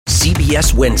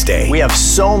CBS Wednesday. We have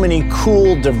so many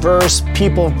cool, diverse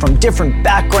people from different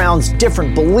backgrounds,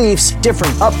 different beliefs,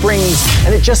 different upbringings,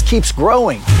 and it just keeps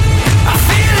growing.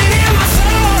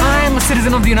 I'm a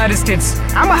citizen of the United States.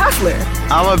 I'm a hustler.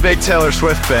 I'm a big Taylor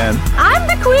Swift fan. I'm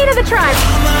the queen of the tribe.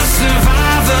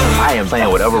 I am playing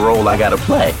whatever role I gotta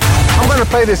play. I'm gonna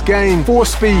play this game full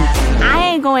speed.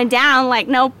 I ain't going down like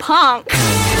no punk.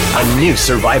 A new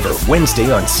Survivor,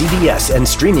 Wednesday on CBS and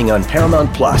streaming on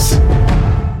Paramount+.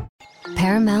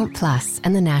 Paramount Plus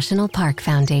and the National Park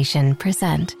Foundation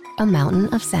present A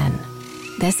Mountain of Zen.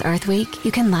 This Earth Week,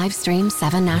 you can live stream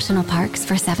 7 national parks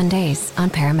for 7 days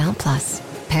on Paramount Plus.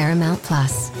 Paramount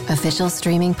Plus, official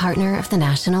streaming partner of the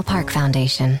National Park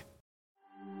Foundation.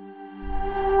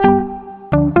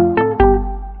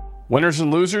 Winners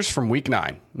and losers from Week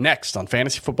 9. Next on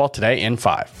Fantasy Football Today in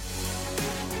 5.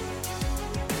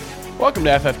 Welcome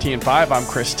to FFT in 5. I'm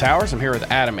Chris Towers. I'm here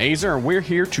with Adam Azer, and we're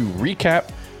here to recap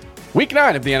Week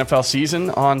 9 of the NFL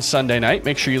season on Sunday night.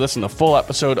 Make sure you listen to the full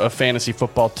episode of Fantasy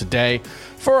Football Today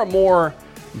for a more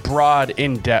broad,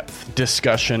 in-depth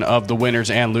discussion of the winners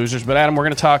and losers. But Adam, we're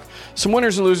going to talk some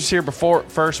winners and losers here.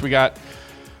 First, we got,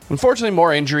 unfortunately,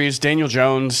 more injuries. Daniel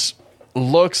Jones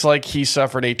looks like he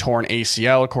suffered a torn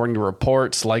ACL, according to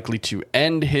reports, likely to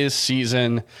end his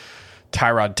season.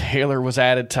 Tyrod Taylor was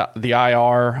added to the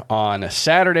IR on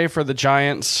Saturday for the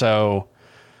Giants. So,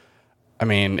 I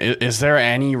mean, is there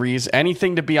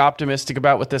anything to be optimistic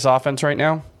about with this offense right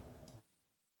now?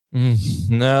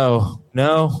 No.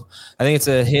 I think it's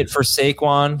a hit for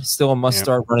Saquon. Still a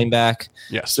must-start running back.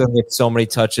 Yes. Still get so many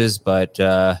touches, but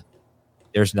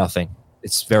there's nothing.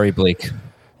 It's very bleak.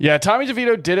 Yeah, Tommy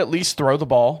DeVito did at least throw the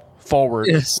ball forward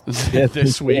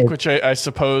this week, which I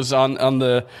suppose on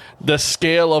the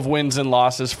scale of wins and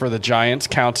losses for the Giants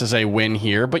counts as a win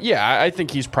here. But yeah, I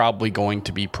think he's probably going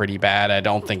to be pretty bad. I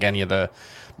don't think any of the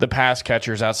pass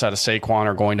catchers outside of Saquon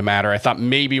are going to matter. I thought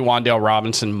maybe Wan'Dale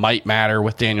Robinson might matter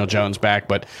with Daniel Jones back,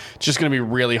 but it's just going to be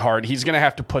really hard. He's going to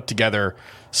have to put together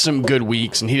some good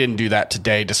weeks, and he didn't do that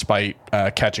today despite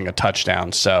catching a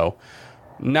touchdown. So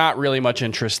not really much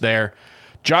interest there.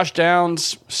 Josh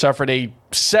Downs suffered a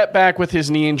setback with his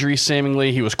knee injury,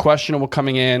 seemingly. He was questionable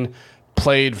coming in,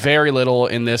 played very little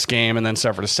in this game, and then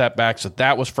suffered a setback. So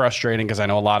that was frustrating because I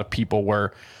know a lot of people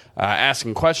were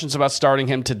asking questions about starting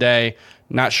him today.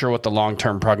 Not sure what the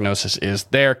long-term prognosis is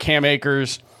there. Cam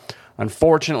Akers,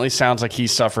 unfortunately, sounds like he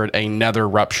suffered another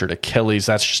ruptured Achilles.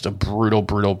 That's just a brutal,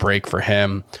 brutal break for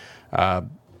him.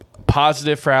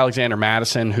 Positive for Alexander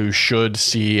Mattison, who should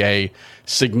see a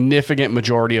significant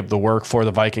majority of the work for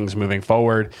the Vikings moving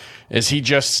forward. Is he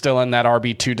just still in that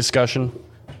RB2 discussion?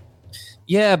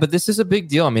 Yeah, but this is a big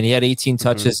deal. I mean, he had 18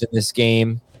 touches in this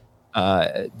game.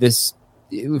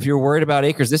 If you're worried about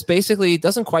Akers, this basically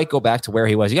doesn't quite go back to where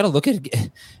he was. You got to look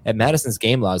at Madison's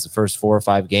game logs the first 4 or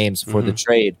 5 games for the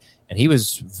trade, and he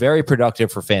was very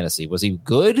productive for fantasy. Was he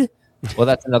good? Well,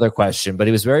 that's another question, but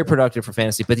he was very productive for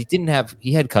fantasy, but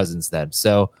he had Cousins then.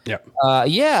 So,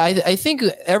 I think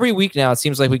every week now it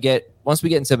seems like once we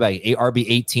get into like RB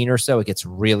 18 or so, it gets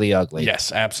really ugly.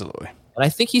 Yes, absolutely. And I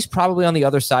think he's probably on the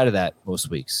other side of that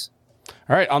most weeks.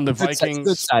 All right, on the Vikings, the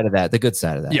good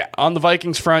side of that. Yeah, on the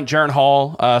Vikings front, Jaron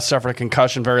Hall suffered a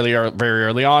concussion very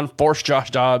early on, forced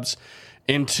Josh Dobbs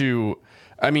into.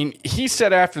 I mean, he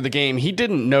said after the game he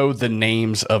didn't know the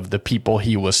names of the people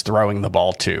he was throwing the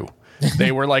ball to.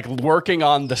 They were like working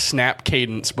on the snap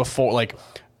cadence before, like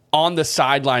on the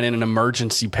sideline in an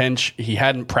emergency pinch. He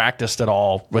hadn't practiced at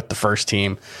all with the first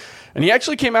team, and he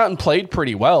actually came out and played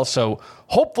pretty well. So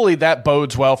hopefully that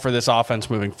bodes well for this offense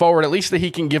moving forward, at least that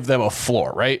he can give them a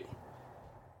floor, right?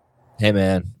 Hey,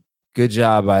 man, good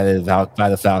job by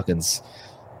the Falcons.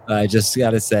 I just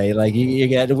got to say, like, you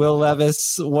get Will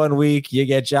Levis 1 week, you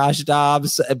get Josh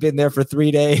Dobbs, been there for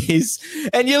 3 days,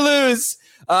 and you lose.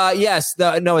 Yes,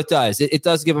 no, it does. It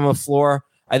does give him a floor.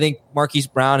 I think Marquise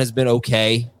Brown has been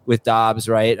okay with Dobbs,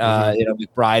 right?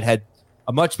 McBride had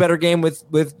a much better game with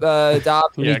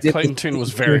Dobbs. Yeah, Clayton Tune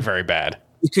was very, very bad.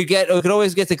 You could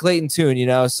always get to Clayton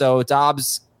Tune, So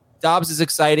Dobbs is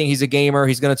exciting. He's a gamer.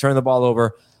 He's going to turn the ball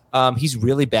over. He's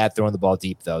really bad throwing the ball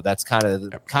deep, though. That's kind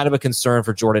of a concern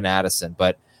for Jordan Addison.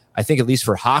 But I think at least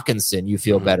for Hawkinson, you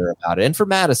feel better about it, and for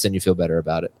Madison, you feel better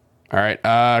about it. All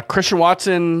right. Christian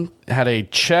Watson had a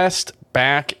chest,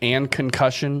 back, and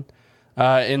concussion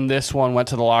in this one. Went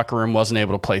to the locker room, wasn't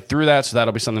able to play through that, so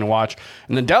that'll be something to watch.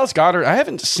 And then Dallas Goedert, I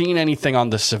haven't seen anything on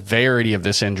the severity of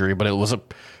this injury, but it was a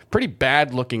pretty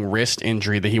bad-looking wrist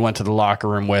injury that he went to the locker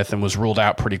room with and was ruled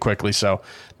out pretty quickly, so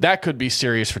that could be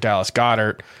serious for Dallas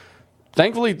Goedert.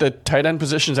 Thankfully, the tight end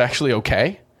position is actually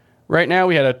okay right now.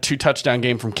 We had a 2-touchdown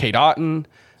game from Cade Otton.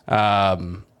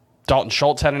 Dalton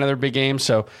Schultz had another big game,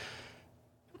 so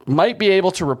might be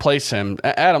able to replace him.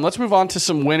 Adam, let's move on to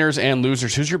some winners and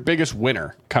losers. Who's your biggest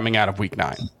winner coming out of week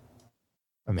 9?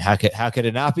 I mean, how could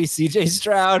it not be CJ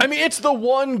Stroud? I mean, it's the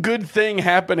one good thing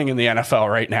happening in the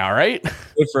NFL right now, right?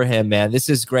 Good for him, man. This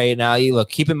is great. Now, look,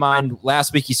 keep in mind,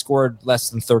 last week he scored less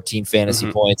than 13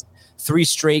 fantasy points. 3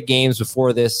 straight games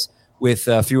before this with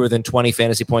fewer than 20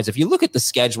 fantasy points. If you look at the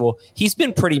schedule, he's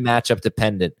been pretty matchup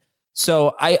dependent.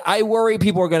 So I worry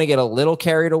people are going to get a little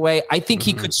carried away. I think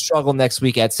he could struggle next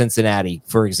week at Cincinnati,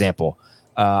 for example.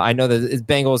 I know that the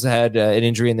Bengals had an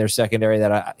injury in their secondary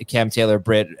that Cam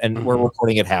Taylor-Britt, and we're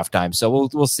reporting at halftime, so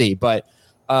we'll see. But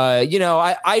I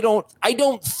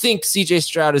don't think CJ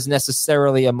Stroud is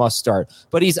necessarily a must start,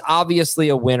 but he's obviously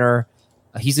a winner.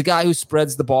 He's a guy who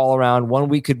spreads the ball around. One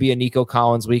week could be a Nico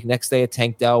Collins week, next day a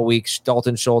Tank Dell week,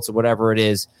 Dalton Schultz or whatever it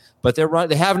is. But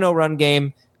they have no run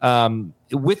game.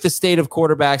 With the state of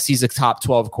quarterbacks, he's a top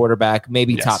 12 quarterback,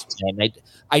 maybe top 10.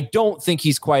 I don't think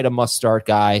he's quite a must start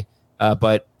guy.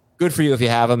 But good for you if you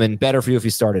have him, and better for you if you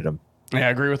started him. Yeah, I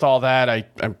agree with all that.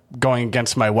 I'm going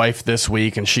against my wife this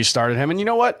week, and she started him. And you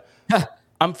know what?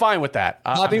 I'm fine with that.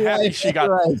 I'm happy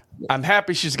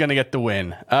she's going to get the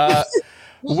win.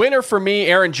 Winner for me,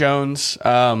 Aaron Jones.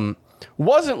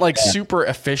 Wasn't super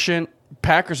efficient.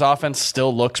 Packers offense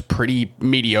still looks pretty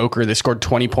mediocre. They scored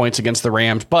 20 points against the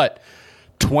Rams, but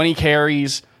 20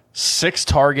 carries, 6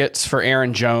 targets for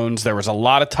Aaron Jones. There was a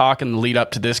lot of talk in the lead up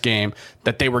to this game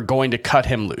that they were going to cut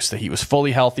him loose, that he was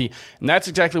fully healthy. And that's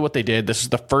exactly what they did. This is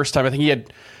the first time. I think he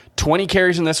had 20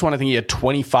 carries in this one. I think he had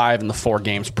 25 in the 4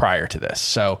 games prior to this.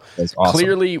 So awesome.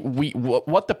 Clearly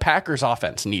what the Packers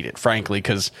offense needed, frankly,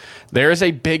 because there is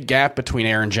a big gap between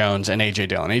Aaron Jones and A.J.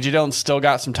 Dillon. A.J. Dillon still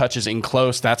got some touches in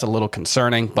close. That's a little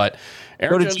concerning. But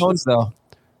Aaron Jones, though.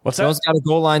 What's that? Jones got a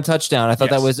goal line touchdown. I thought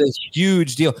that was a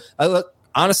huge deal. Look,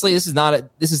 honestly, this is not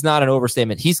an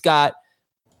overstatement. He's got,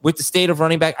 with the state of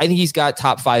running back, I think he's got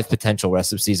top 5 potential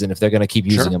rest of season if they're going to keep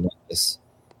using him like this.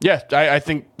 Yeah, I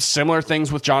think similar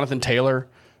things with Jonathan Taylor,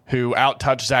 who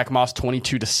out-touched Zach Moss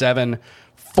 22-7,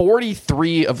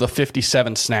 43 of the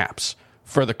 57 snaps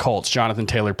for the Colts. Jonathan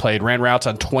Taylor played, ran routes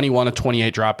on 21 of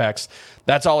 28 dropbacks.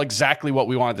 That's all exactly what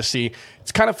we wanted to see.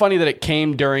 It's kind of funny that it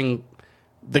came during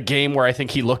the game where I think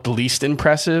he looked least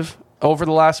impressive over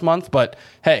the last month, but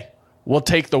hey, we'll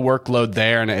take the workload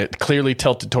there, and it clearly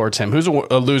tilted towards him. Who's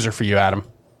a loser for you, Adam?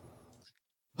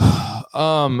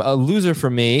 A loser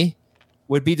for me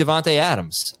would be Devontae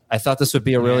Adams. I thought this would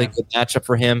be a really good matchup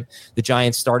for him. The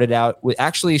Giants started out with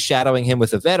actually shadowing him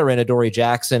with a veteran, Adoree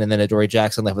Jackson, and then Adoree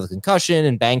Jackson left with a concussion,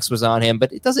 and Banks was on him.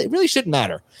 But it really shouldn't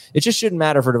matter. It just shouldn't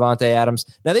matter for Devontae Adams.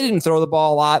 Now, they didn't throw the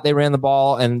ball a lot. They ran the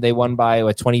ball, and they won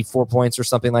by 24 points or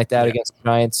something like that against the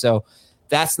Giants. So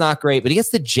that's not great. But he gets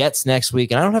the Jets next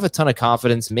week, and I don't have a ton of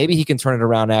confidence. Maybe he can turn it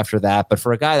around after that. But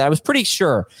for a guy that I was pretty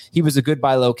sure he was a good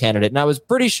buy low candidate, and I was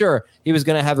pretty sure he was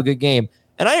going to have a good game.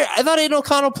 And I thought Aiden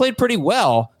O'Connell played pretty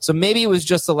well, so maybe it was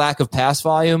just a lack of pass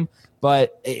volume,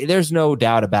 but there's no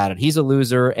doubt about it. He's a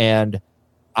loser, and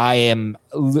I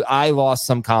lost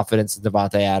some confidence in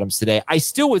Devontae Adams today. I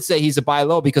still would say he's a buy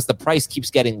low because the price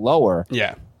keeps getting lower.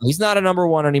 Yeah. He's not a number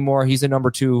 1 anymore. He's a number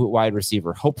 2 wide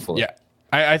receiver, hopefully. Yeah,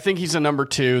 I think he's a number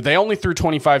 2. They only threw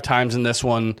 25 times in this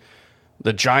one.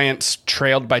 The Giants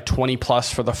trailed by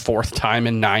 20-plus for the 4th time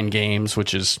in 9 games,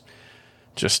 which is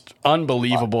just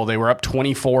unbelievable. They were up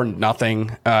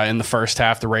 24-0 in the first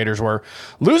half. The Raiders were.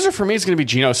 Loser for me is going to be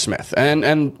Geno Smith.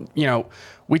 And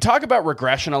we talk about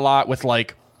regression a lot with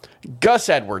Gus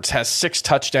Edwards has 6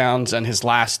 touchdowns in his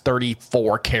last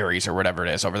 34 carries or whatever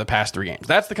it is over the past 3 games.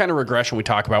 That's the kind of regression we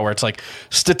talk about where it's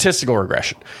statistical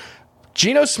regression.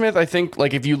 Geno Smith, I think,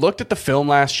 if you looked at the film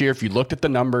last year, if you looked at the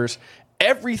numbers,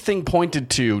 everything pointed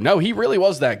to, no, he really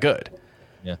was that good.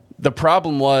 Yeah. The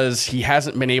problem was he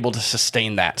hasn't been able to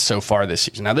sustain that so far this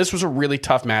season. Now, this was a really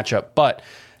tough matchup, but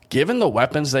given the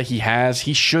weapons that he has,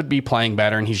 he should be playing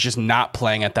better, and he's just not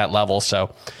playing at that level.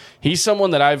 So he's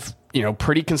someone that I've,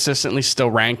 pretty consistently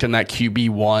still ranked in that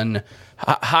QB1,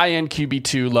 high-end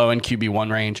QB2, low-end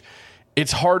QB1 range.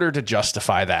 It's harder to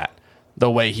justify that the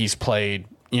way he's played,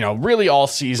 really all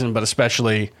season, but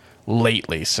especially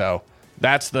lately. So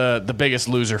that's the biggest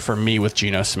loser for me with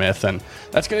Geno Smith, and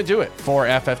that's going to do it for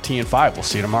FFT and 5. We'll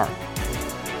see you tomorrow.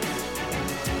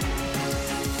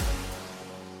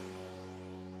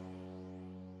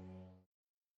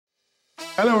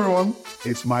 Hello everyone,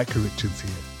 it's Micah Richards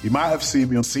here. You might have seen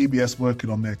me on CBS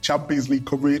working on their Champions League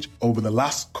coverage over the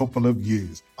last couple of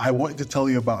years. I wanted to tell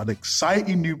you about an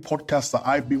exciting new podcast that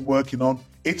I've been working on.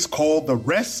 It's called The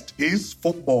Rest is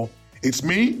Football. It's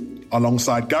me,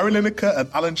 alongside Gary Lineker and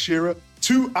Alan Shearer,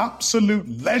 2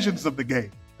 absolute legends of the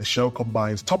game. The show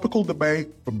combines topical debate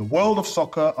from the world of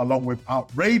soccer along with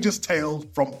outrageous tales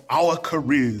from our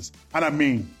careers. And I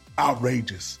mean,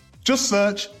 outrageous. Just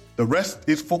search The Rest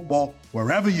is Football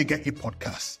wherever you get your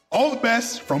podcasts. All the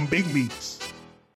best from Big Meats.